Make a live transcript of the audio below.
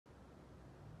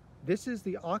This is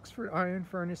the Oxford Iron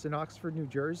Furnace in Oxford, New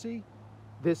Jersey.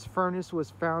 This furnace was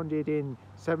founded in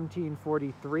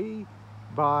 1743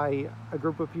 by a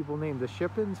group of people named the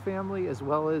Shippens family, as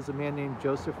well as a man named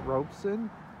Joseph Robeson.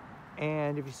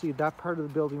 And if you see that part of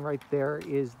the building right there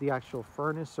is the actual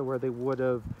furnace, so where they would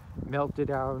have melted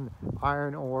down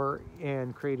iron ore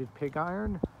and created pig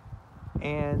iron.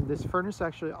 And this furnace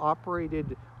actually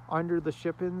operated under the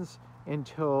Shippens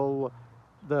until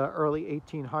the early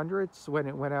 1800s when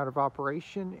it went out of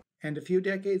operation. And a few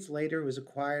decades later, it was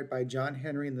acquired by John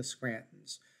Henry and the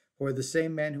Scrantons, who are the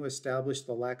same men who established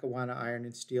the Lackawanna Iron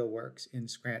and Steel Works in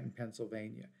Scranton,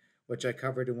 Pennsylvania, which I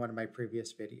covered in one of my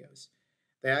previous videos.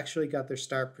 They actually got their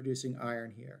start producing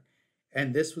iron here,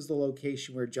 and this was the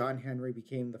location where John Henry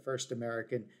became the first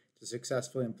American to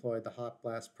successfully employ the hot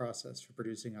blast process for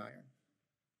producing iron.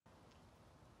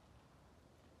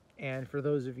 And for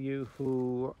those of you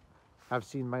who have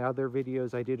seen my other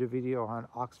videos, I did a video on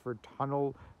Oxford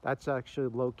Tunnel. That's actually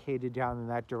located down in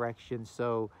that direction,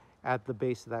 so at the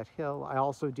base of that hill. I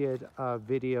also did a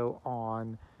video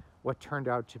on what turned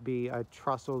out to be a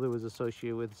trestle that was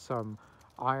associated with some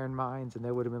iron mines, and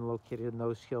they would have been located in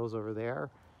those hills over there.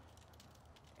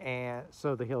 And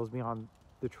so the hills beyond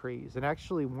the trees. And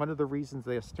actually, one of the reasons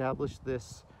they established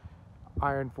this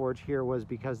iron forge here was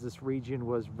because this region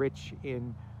was rich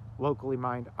in locally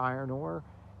mined iron ore,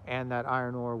 and that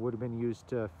iron ore would have been used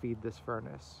to feed this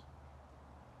furnace.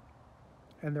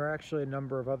 And there are actually a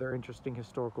number of other interesting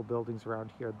historical buildings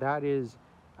around here. That is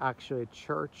actually a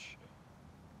church,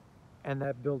 and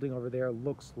that building over there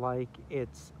looks like it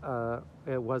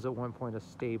was at one point a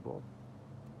stable.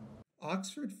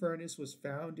 Oxford Furnace was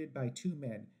founded by two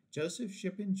men, Joseph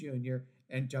Shippen Jr.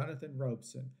 and Jonathan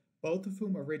Robeson, both of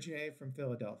whom originated from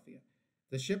Philadelphia.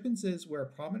 The Shippenses were a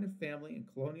prominent family in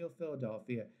colonial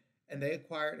Philadelphia, and they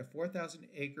acquired a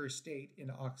 4,000-acre estate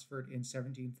in Oxford in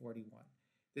 1741.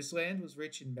 This land was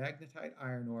rich in magnetite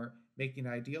iron ore, making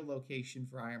an ideal location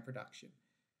for iron production.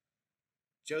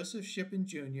 Joseph Shippen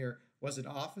Jr. was an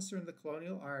officer in the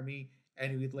colonial army,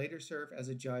 and he would later serve as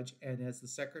a judge and as the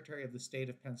Secretary of the State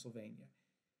of Pennsylvania.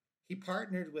 He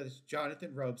partnered with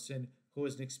Jonathan Robeson, who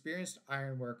was an experienced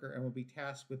iron worker and would be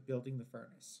tasked with building the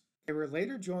furnace. They were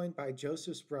later joined by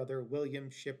Joseph's brother, William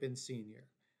Shippen Sr.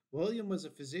 William was a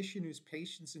physician whose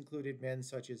patients included men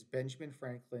such as Benjamin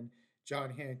Franklin, John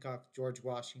Hancock, George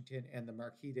Washington, and the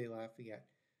Marquis de Lafayette.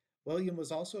 William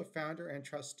was also a founder and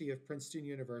trustee of Princeton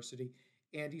University,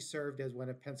 and he served as one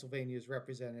of Pennsylvania's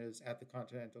representatives at the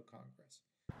Continental Congress.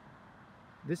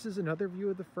 This is another view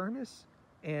of the furnace,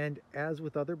 and as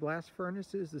with other blast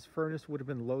furnaces, this furnace would have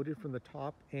been loaded from the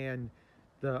top, and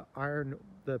the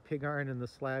pig iron and the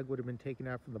slag would have been taken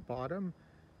out from the bottom.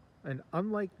 And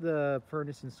unlike the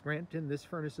furnace in Scranton, this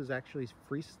furnace is actually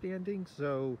freestanding,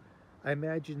 so I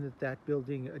imagine that that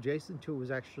building adjacent to it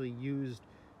was actually used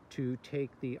to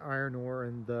take the iron ore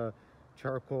and the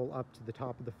charcoal up to the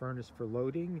top of the furnace for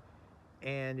loading.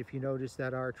 And if you notice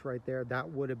that arch right there, that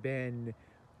would have been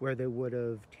where they would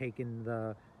have taken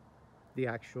the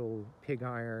actual pig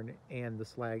iron and the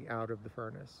slag out of the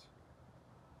furnace.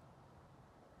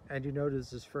 And you notice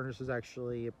this furnace is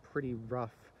actually a pretty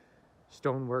rough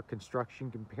stonework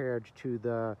construction compared to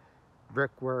the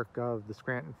brickwork of the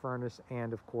Scranton furnace,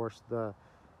 and of course the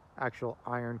actual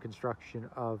iron construction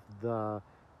of the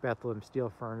Bethlehem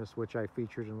steel furnace, which I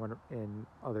featured in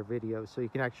other videos. So you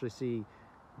can actually see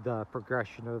the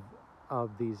progression of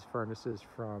these furnaces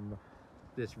from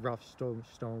this rough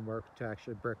stonework to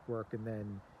actually brickwork, and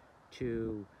then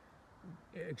to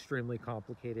extremely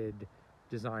complicated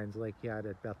designs like you had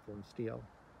at Bethlehem Steel.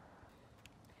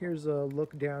 Here's a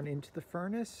look down into the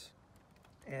furnace,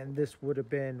 and this would have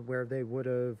been where they would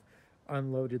have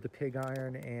unloaded the pig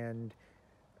iron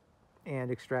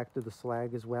and extracted the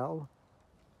slag as well.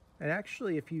 And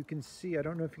actually, if you can see, I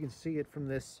don't know if you can see it from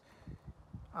this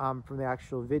from the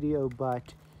actual video,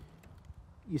 but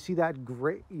you see that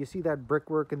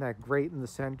brickwork and that grate in the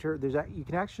center. You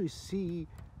can actually see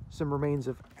some remains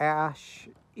of ash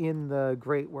in the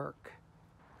grate work.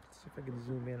 Let's see if I can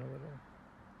zoom in a little.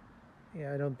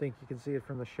 Yeah, I don't think you can see it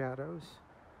from the shadows.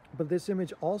 But this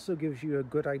image also gives you a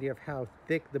good idea of how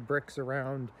thick the bricks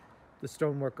around the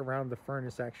stonework around the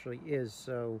furnace actually is.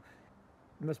 So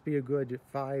it must be a good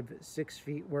 5-6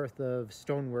 feet worth of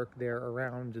stonework there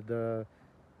around the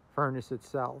furnace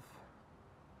itself.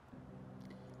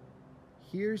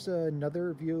 Here's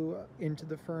another view into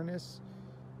the furnace,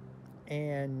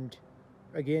 and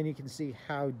again you can see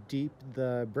how deep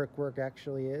the brickwork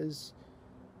actually is.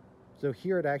 So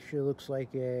here it actually looks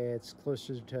like it's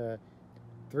closer to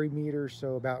 3 meters,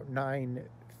 so about 9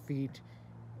 feet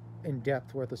in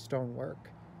depth worth of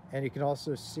stonework. And you can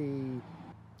also see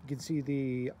can see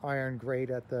the iron grate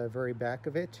at the very back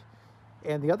of it.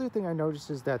 And the other thing I noticed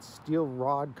is that steel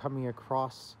rod coming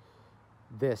across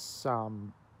this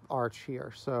arch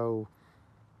here. So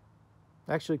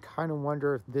I actually kind of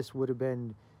wonder if this would have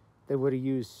been, they would have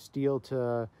used steel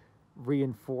to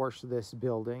reinforce this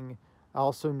building. I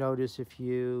also notice if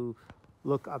you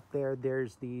look up there,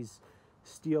 there's these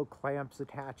steel clamps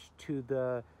attached to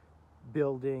the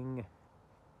building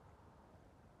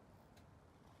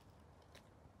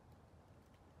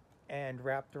and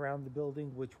wrapped around the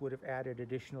building, which would have added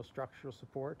additional structural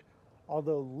support.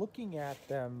 Although looking at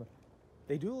them,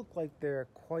 they do look like they're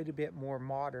quite a bit more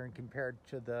modern compared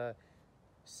to the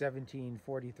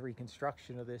 1743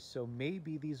 construction of this. So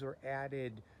maybe these were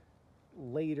added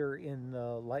later in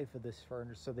the life of this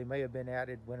furnace. So they may have been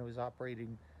added when it was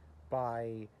operating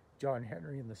by John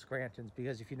Henry and the Scrantons,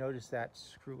 because if you notice that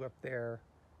screw up there,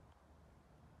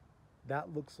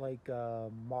 that looks like a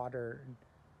modern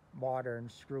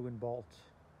screw and bolt.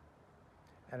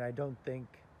 And I don't think,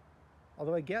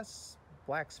 although I guess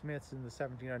blacksmiths in the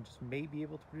 1700s may be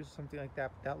able to produce something like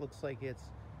that, but that looks like it's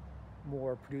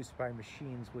more produced by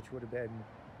machines, which would have been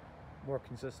more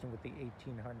consistent with the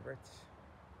 1800s.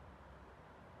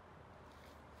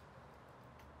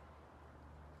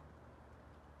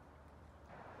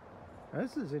 Now,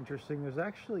 this is interesting. There's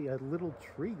actually a little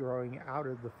tree growing out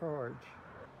of the forge.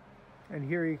 And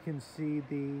here you can see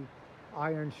the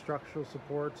iron structural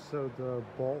support, so the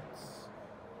bolts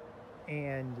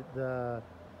and the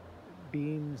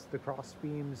beams, the cross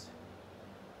beams.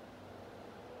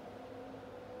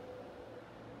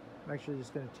 I'm actually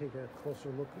just going to take a closer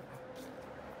look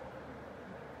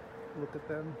at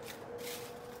them.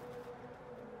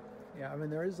 Yeah, I mean,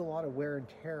 there is a lot of wear and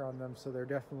tear on them, so they're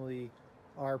definitely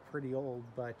are pretty old,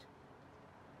 but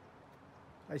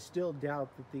I still doubt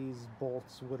that these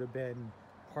bolts would have been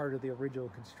part of the original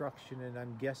construction, and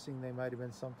I'm guessing they might have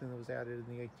been something that was added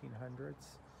in the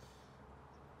 1800s.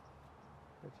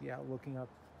 But yeah, looking up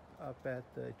at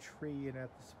the tree and at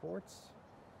the supports.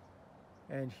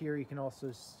 And here you can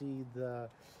also see the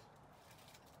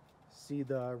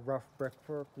rough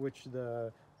brickwork which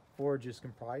the forge is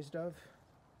comprised of.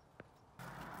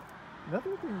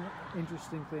 Another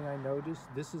interesting thing I noticed,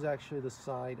 this is actually the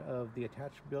side of the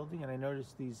attached building, and I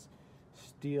noticed these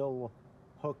steel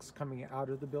hooks coming out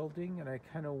of the building, and I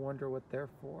kind of wonder what they're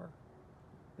for.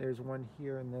 There's one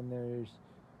here, and then there's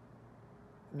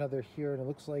another here, and it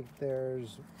looks like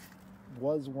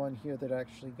was one here that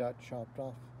actually got chopped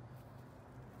off.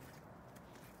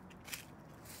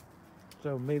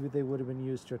 So maybe they would have been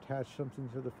used to attach something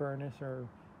to the furnace, or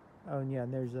oh yeah,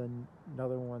 and there's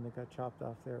another one that got chopped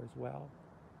off there as well.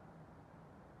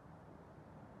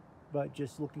 But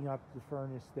just looking up the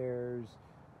furnace, there's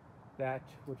that,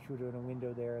 which would have been a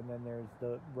window there, and then there's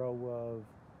the row of,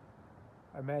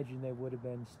 I imagine they would have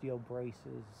been steel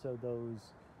braces, so those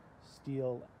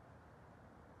steel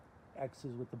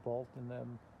X's with the bolt in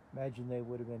them, imagine they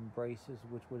would have been braces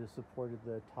which would have supported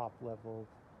the top level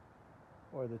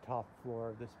or the top floor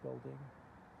of this building.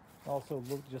 Also,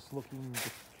 just looking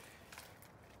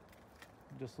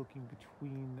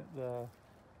between the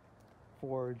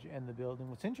forge and the building.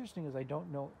 What's interesting is I don't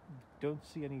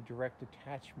see any direct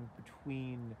attachment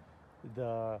between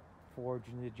the forge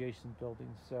and the adjacent building.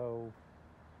 So,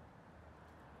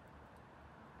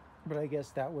 but I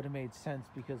guess that would have made sense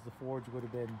because the forge would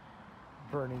have been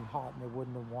burning hot, and they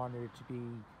wouldn't have wanted it to be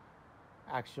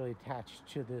actually attached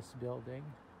to this building.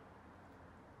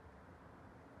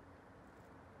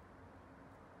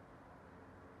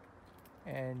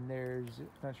 And there's,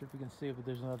 not sure if you can see it, but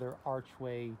there's another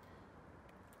archway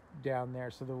down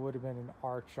there, so there would have been an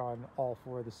arch on all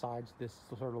four of the sides. This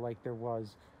is sort of like there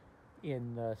was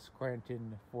in the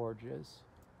Scranton forges.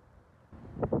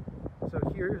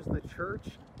 So here's the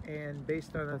church, and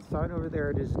based on a sign over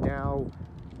there, it is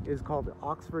called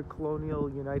Oxford Colonial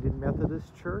United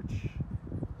Methodist Church.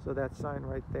 So that sign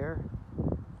right there.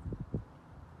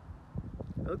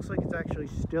 It looks like it's actually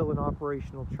still an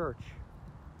operational church.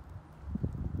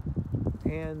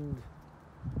 And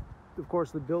of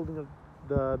course the building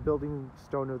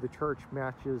stone of the church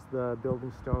matches the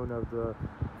building stone of the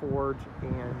forge,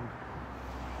 and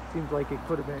seems like it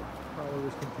could have been, probably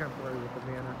was contemporary with the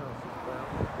manor house as well.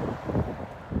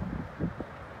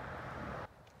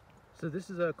 So this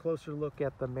is a closer look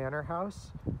at the manor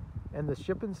house, and the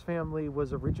Shippens family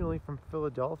was originally from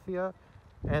Philadelphia,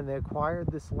 and they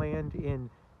acquired this land in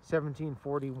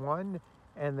 1741,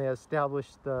 and they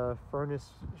established the furnace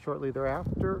shortly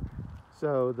thereafter.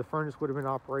 So the furnace would have been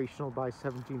operational by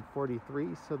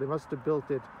 1743, so they must have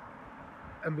built it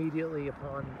immediately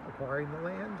upon acquiring the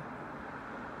land.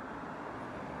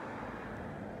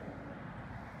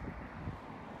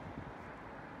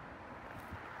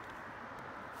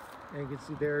 And you can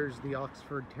see there's the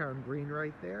Oxford Town Green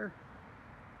right there.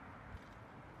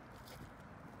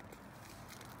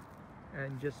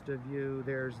 And just a view,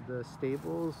 there's the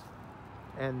stables,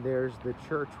 and there's the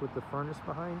church with the furnace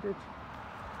behind it.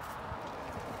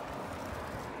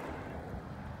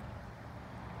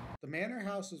 The manor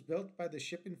house was built by the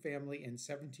Shippen family in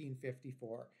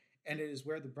 1754, and it is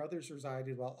where the brothers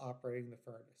resided while operating the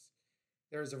furnace.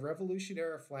 There is a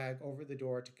Revolutionary flag over the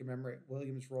door to commemorate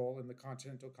William's role in the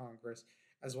Continental Congress,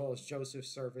 as well as Joseph's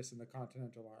service in the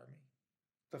Continental Army.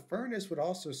 The furnace would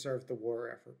also serve the war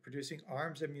effort, producing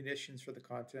arms and munitions for the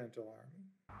Continental Army.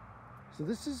 So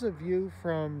this is a view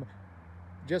from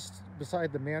just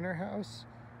beside the manor house.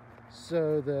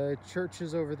 So the church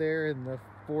is over there and the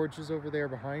forge is over there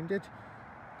behind it.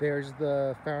 There's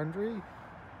the foundry,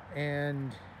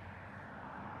 and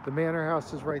the manor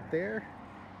house is right there.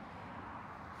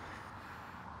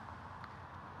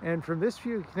 And from this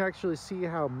view, you can actually see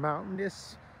how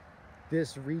mountainous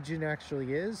this region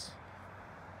actually is.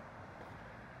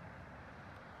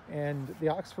 And the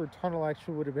Oxford Tunnel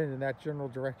actually would have been in that general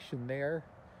direction there.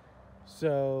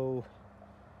 So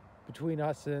between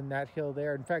us and that hill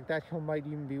there, in fact, that hill might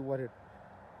even be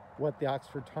what the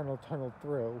Oxford Tunnel tunneled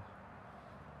through.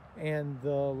 And the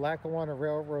Lackawanna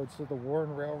Railroad, so the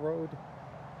Warren Railroad,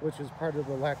 which was part of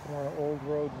the Lackawanna Old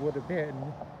Road, would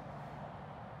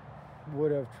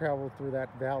have traveled through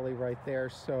that valley right there.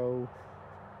 So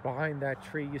behind that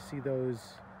tree, you see those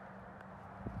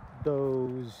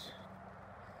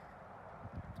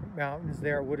mountains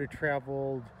there. Would have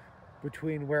traveled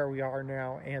between where we are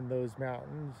now and those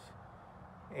mountains.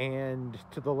 And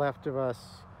to the left of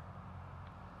us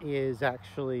is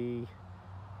actually,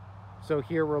 so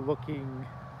here we're looking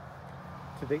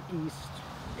to the east,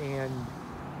 and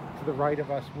to the right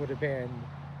of us would have been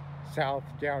south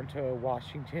down to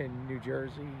Washington, New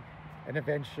Jersey, and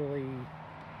eventually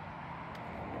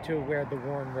to where the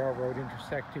Warren Railroad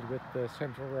intersected with the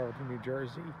Central Railroad in New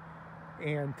Jersey.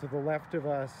 And to the left of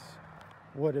us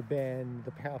would have been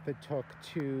the path it took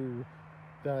to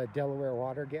the Delaware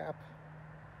Water Gap.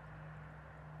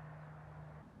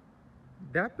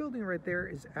 That building right there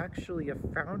is actually a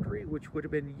foundry, which would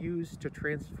have been used to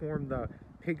transform the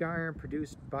pig iron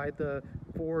produced by the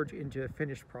forge into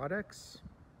finished products.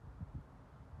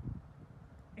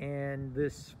 And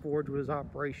this forge was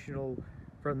operational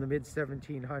from the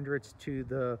mid-1700s to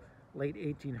the late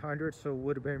 1800s, so it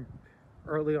would have been,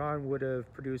 early on, would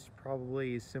have produced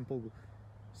probably simple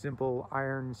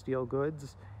iron and steel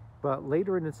goods. But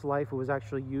later in its life, it was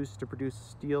actually used to produce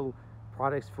steel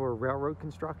products for railroad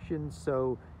construction,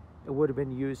 so it would have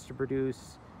been used to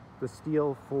produce the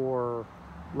steel for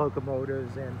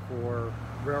locomotives and for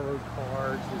railroad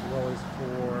cars, as well as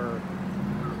for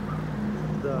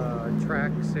the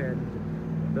tracks and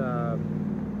the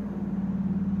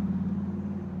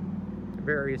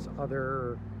various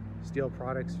other steel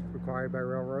products required by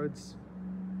railroads.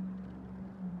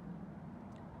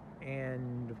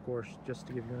 And of course, just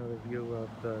to give you another view of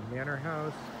the manor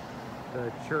house,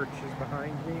 the church is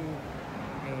behind me,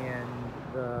 and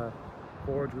the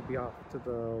forge would be off to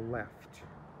the left.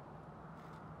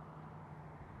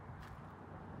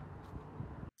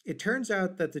 It turns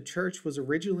out that the church was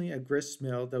originally a grist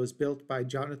mill that was built by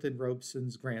Jonathan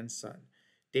Robeson's grandson,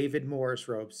 David Morris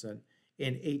Robeson,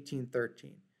 in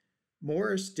 1813.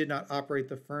 Morris did not operate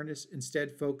the furnace,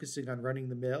 instead focusing on running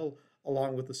the mill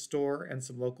along with a store and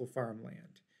some local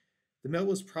farmland. The mill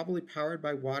was probably powered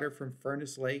by water from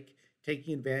Furnace Lake,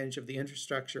 taking advantage of the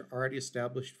infrastructure already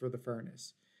established for the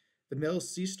furnace. The mill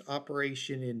ceased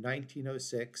operation in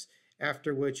 1906,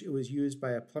 after which it was used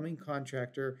by a plumbing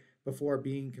contractor before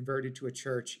being converted to a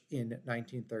church in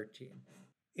 1913.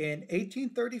 In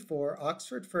 1834,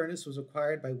 Oxford Furnace was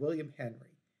acquired by William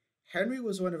Henry. Henry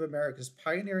was one of America's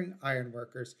pioneering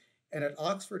ironworkers, and at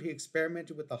Oxford he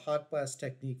experimented with the hot blast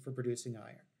technique for producing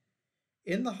iron.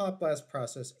 In the hot blast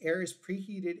process, air is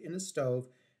preheated in a stove,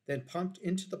 then pumped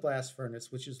into the blast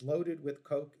furnace, which is loaded with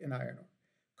coke and iron ore.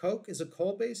 Coke is a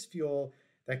coal-based fuel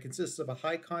that consists of a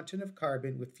high content of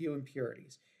carbon with few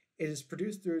impurities. It is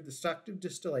produced through destructive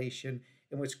distillation,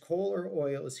 in which coal or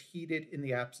oil is heated in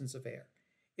the absence of air.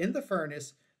 In the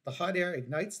furnace, the hot air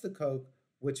ignites the coke,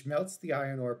 which melts the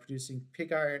iron ore, producing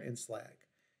pig iron and slag,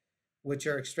 which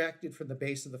are extracted from the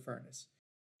base of the furnace.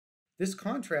 This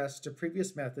contrasts to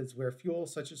previous methods where fuel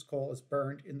such as coal is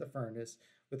burned in the furnace,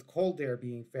 with cold air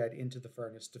being fed into the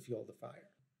furnace to fuel the fire.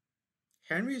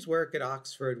 Henry's work at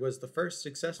Oxford was the first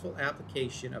successful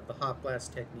application of the hot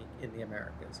blast technique in the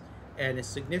Americas, and has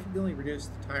significantly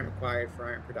reduced the time required for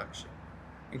iron production,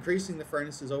 increasing the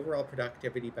furnace's overall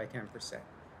productivity by 10%.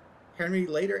 Henry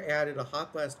later added a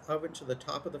hot blast oven to the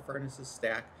top of the furnace's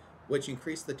stack, which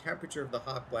increased the temperature of the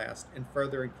hot blast and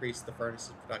further increased the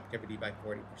furnace's productivity by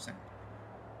 40%.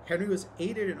 Henry was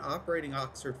aided in operating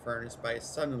Oxford furnace by his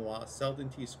son-in-law, Selden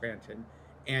T. Scranton,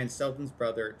 and Selden's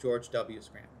brother, George W.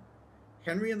 Scranton.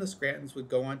 Henry and the Scrantons would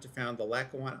go on to found the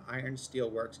Lackawanna Iron Steel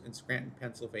Works in Scranton,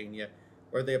 Pennsylvania,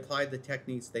 where they applied the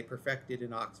techniques they perfected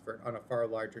in Oxford on a far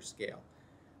larger scale.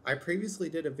 I previously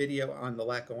did a video on the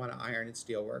Lackawanna Iron and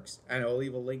Steel Works, and I'll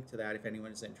leave a link to that if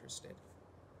anyone is interested.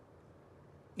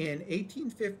 In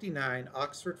 1859,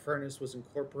 Oxford Furnace was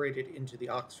incorporated into the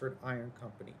Oxford Iron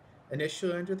Company,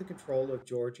 initially under the control of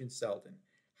George and Selden.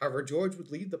 However, George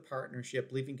would leave the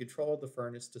partnership, leaving control of the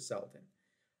furnace to Selden.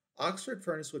 Oxford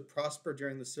Furnace would prosper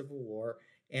during the Civil War,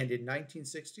 and in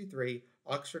 1963,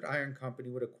 Oxford Iron Company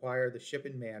would acquire the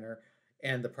Shippen Manor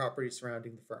and the property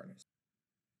surrounding the furnace.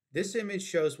 This image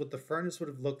shows what the furnace would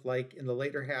have looked like in the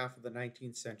later half of the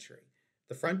 19th century.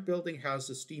 The front building housed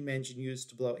a steam engine used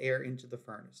to blow air into the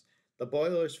furnace. The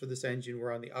boilers for this engine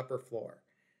were on the upper floor.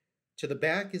 To the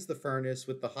back is the furnace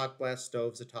with the hot blast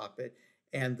stoves atop it,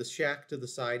 and the shack to the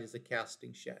side is a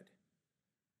casting shed.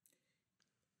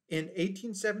 In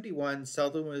 1871,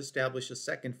 Selden would establish a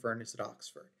second furnace at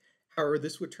Oxford. However,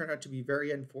 this would turn out to be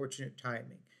very unfortunate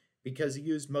timing because he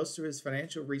used most of his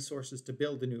financial resources to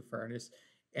build the new furnace,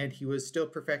 and he was still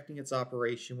perfecting its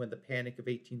operation when the Panic of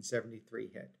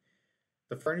 1873 hit.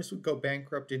 The furnace would go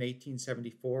bankrupt in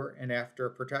 1874, and after a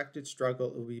protracted struggle,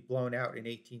 it would be blown out in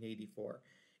 1884,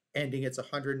 ending its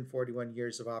 141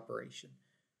 years of operation.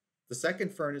 The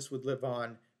second furnace would live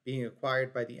on, being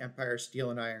acquired by the Empire Steel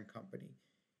and Iron Company.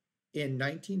 In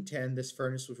 1910, this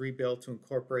furnace was rebuilt to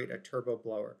incorporate a turbo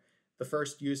blower, the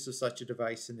first use of such a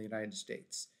device in the United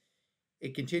States.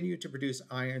 It continued to produce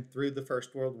iron through the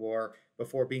First World War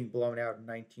before being blown out in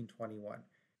 1921.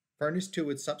 Furnace 2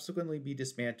 would subsequently be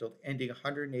dismantled, ending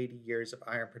 180 years of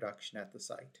iron production at the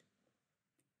site.